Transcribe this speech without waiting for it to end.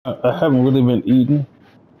I haven't really been eating,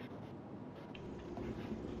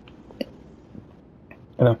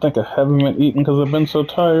 and I think I haven't been eating because I've been so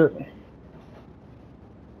tired.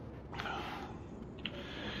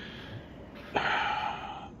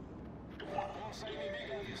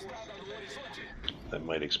 That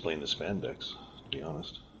might explain the spandex, to be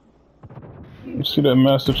honest. You see that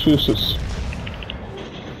Massachusetts?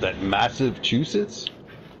 That Massachusetts?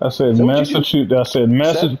 I said Is that what you Massachusetts. I said said?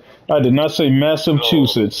 Massa. I did not say Oh,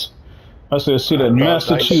 Massachusetts. I said, see that I swear.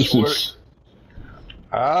 Massachusetts.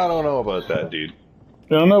 I don't know about that, dude.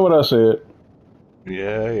 You don't know what I said.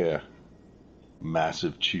 Yeah, yeah.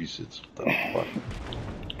 Massachusetts. What the fuck?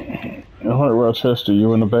 All right, Rochester,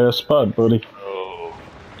 you're in a bad spot, buddy. Oh.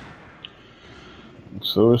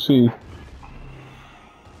 So is he.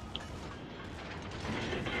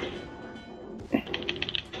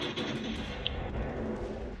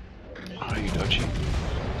 How are you, Dutchie?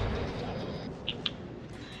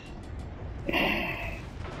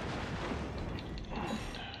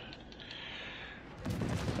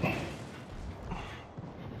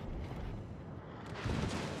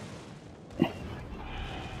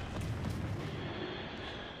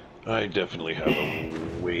 I definitely have a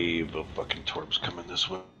wave of fucking torps coming this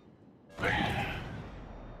way.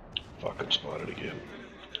 Fuck, I'm spotted again.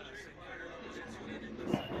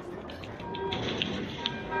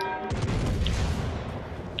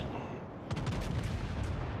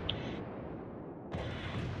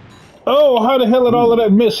 Oh, how the hell did all of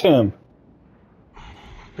that miss him?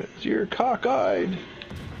 You're cockeyed.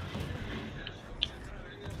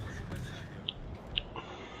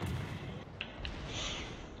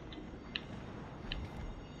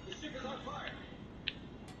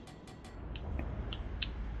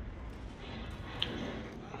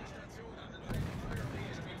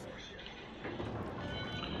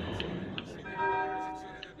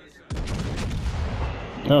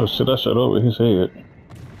 Oh shit, I shot over his head.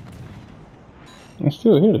 I'm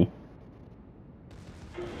still hitting.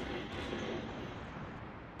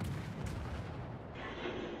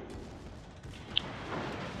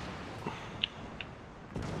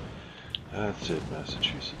 That's it,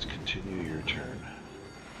 Massachusetts. Continue your turn.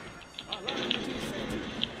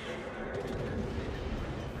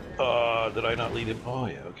 Did I not lead him? Oh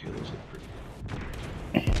yeah, okay, those look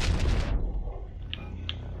pretty.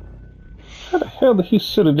 How the hell did he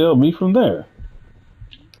citadel me from there?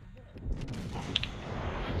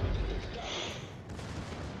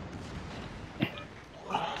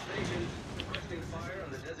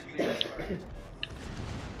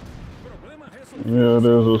 Yeah, there's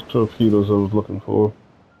those torpedoes I was looking for.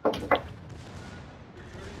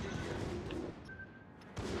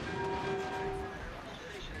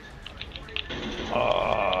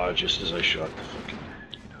 Just as I shot the fucking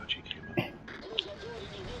Dodgy came in.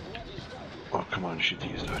 Oh, come on, shoot the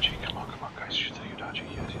Dodgy. Come on, guys, shoot the Dodgy.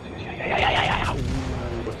 Yeah. Ooh,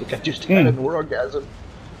 I think I just had an orgasm.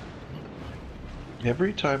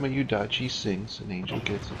 Every time a Udachi sings, an angel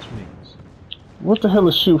gets its wings. What the hell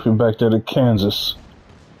is shooting back there in Kansas?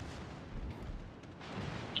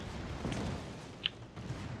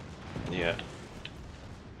 Yeah.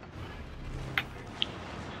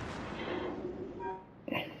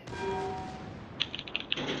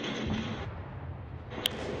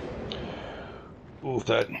 Ooh, if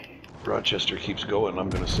that Rochester keeps going, I'm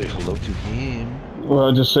gonna say hello to him. Well,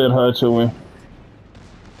 I just said hi to him.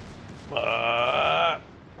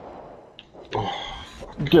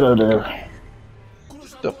 Get out of there.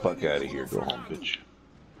 Get the fuck out of here. Go home, bitch.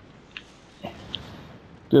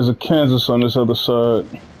 There's a Kansas on this other side.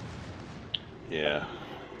 Yeah.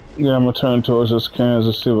 Yeah, I'm gonna turn towards this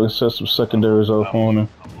Kansas, see if I can set some secondaries off on him.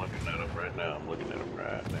 I'm looking at him right now.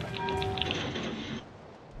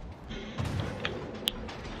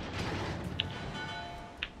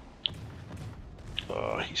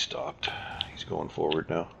 He stopped. He's going forward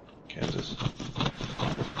now. Kansas.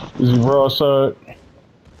 Is he broadside?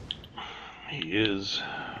 He is.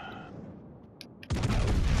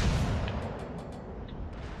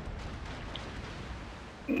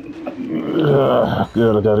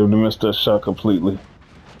 Good, I got him to miss that shot completely.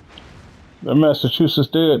 That Massachusetts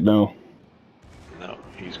dead now. No,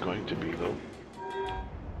 he's going to be though.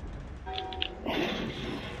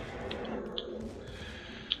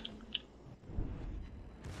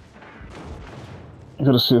 I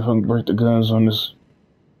gotta see if I can break the guns on this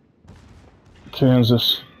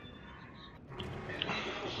Kansas.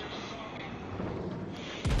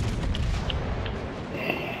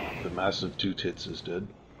 The massive two tits is dead.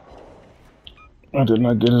 I did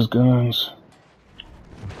not get his guns.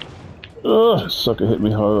 Ugh, that sucker hit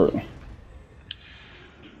me hard.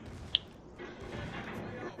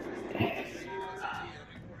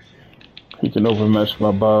 He can overmatch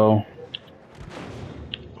my bow.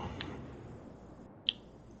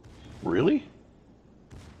 Really?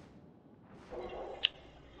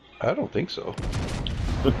 I don't think so.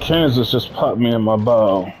 The Kansas just popped me in my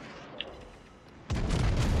bow.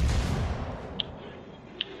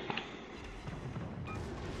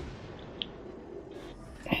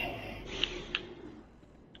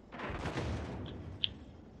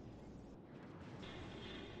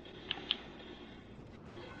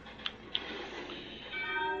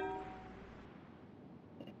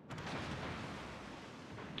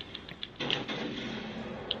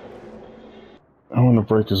 I want to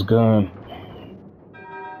break his gun.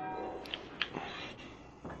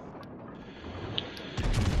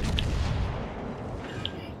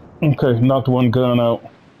 Okay, knocked one gun out.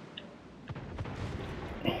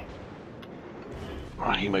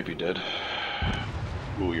 He might be dead.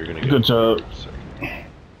 Ooh, you're gonna get Good job. Yeah.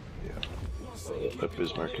 That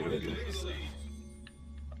Bismarck hit him good.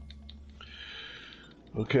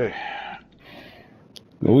 Okay.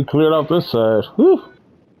 Well, we cleared out this side. Whew.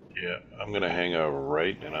 Yeah, I'm gonna hang out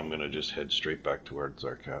right, and I'm gonna just head straight back towards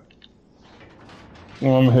our cap.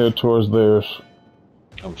 Well, I'm headed towards theirs.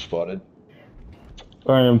 I'm spotted.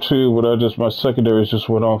 I am too, but my secondaries just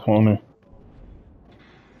went off on me.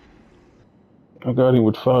 I got him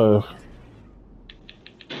with 5.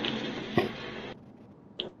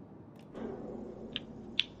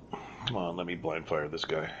 Come on, let me blind fire this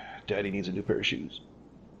guy. Daddy needs a new pair of shoes.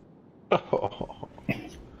 Oh.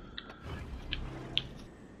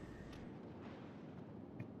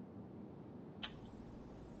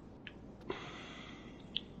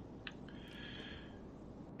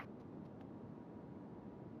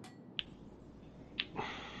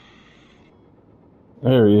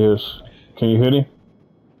 There he is. Can you hit him?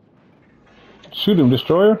 Shoot him,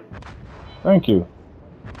 destroyer. Thank you.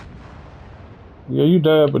 Yeah, you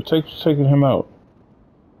died, but taking him out.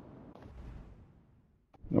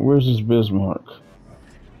 Now, where's this Bismarck?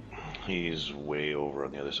 He's way over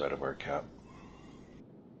on the other side of our cap.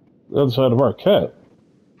 The other side of our cap.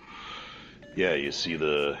 Yeah, you see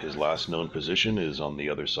his last known position is on the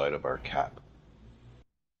other side of our cap.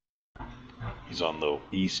 He's on the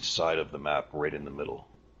east side of the map, right in the middle.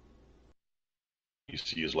 You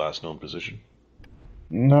see his last known position?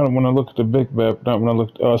 Not when I look at the big map. Not when I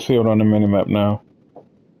look. Oh, I see it on the mini map now.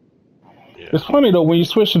 Yeah. It's funny though, when you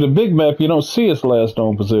switch to the big map, you don't see its last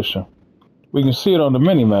known position. We can see it on the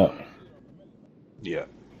mini map. Yeah.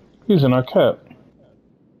 He's in our cap.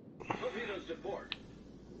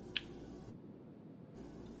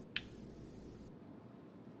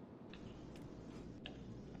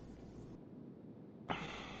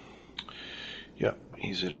 Yeah,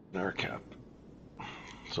 he's in our cap.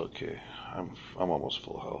 It's okay. I'm almost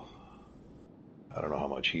full health. I don't know how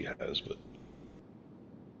much he has, but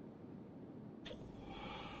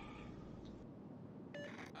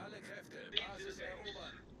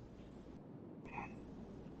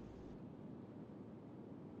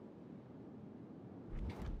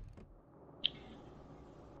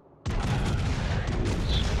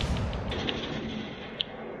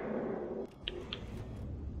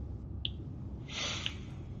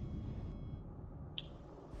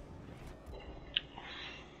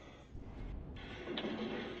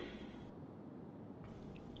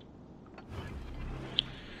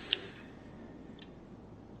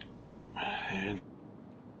and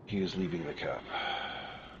he is leaving the cap.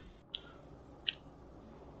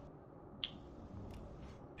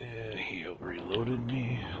 And he reloaded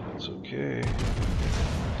me. That's okay.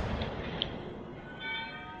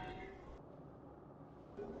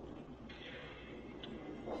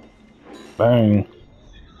 Bang.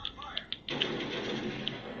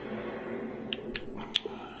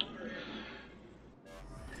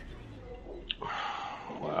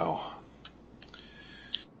 Wow.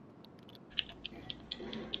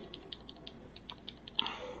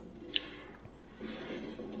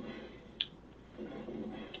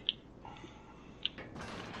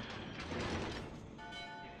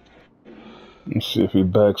 Let's see if he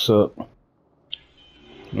backs up.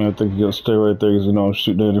 I think he's gonna stay right there because I'm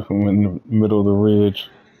shooting at him from in the middle of the ridge.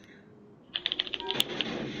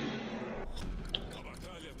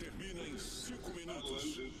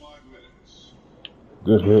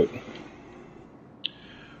 Good hit.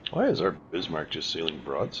 Why is our Bismarck just sailing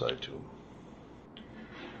broadside to him?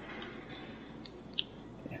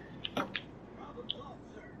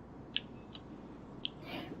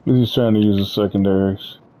 He's trying to use the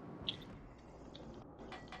secondaries.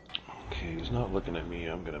 Okay, he's not looking at me.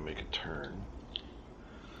 I'm gonna make a turn.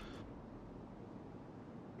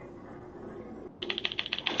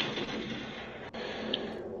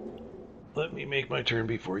 Let me make my turn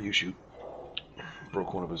before you shoot.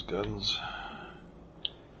 broke one of his guns.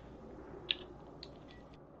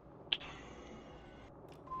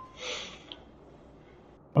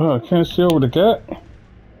 Oh, I can't see over the gap.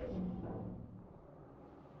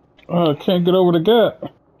 Oh, I can't get over the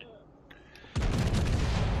gap.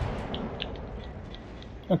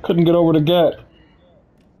 I couldn't get over the gap.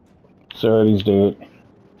 It's alright, he's dead.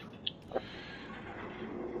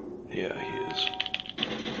 Yeah, he is.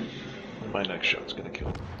 My next shot's gonna kill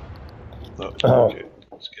him. Oh, okay.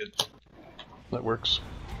 That's good. That works.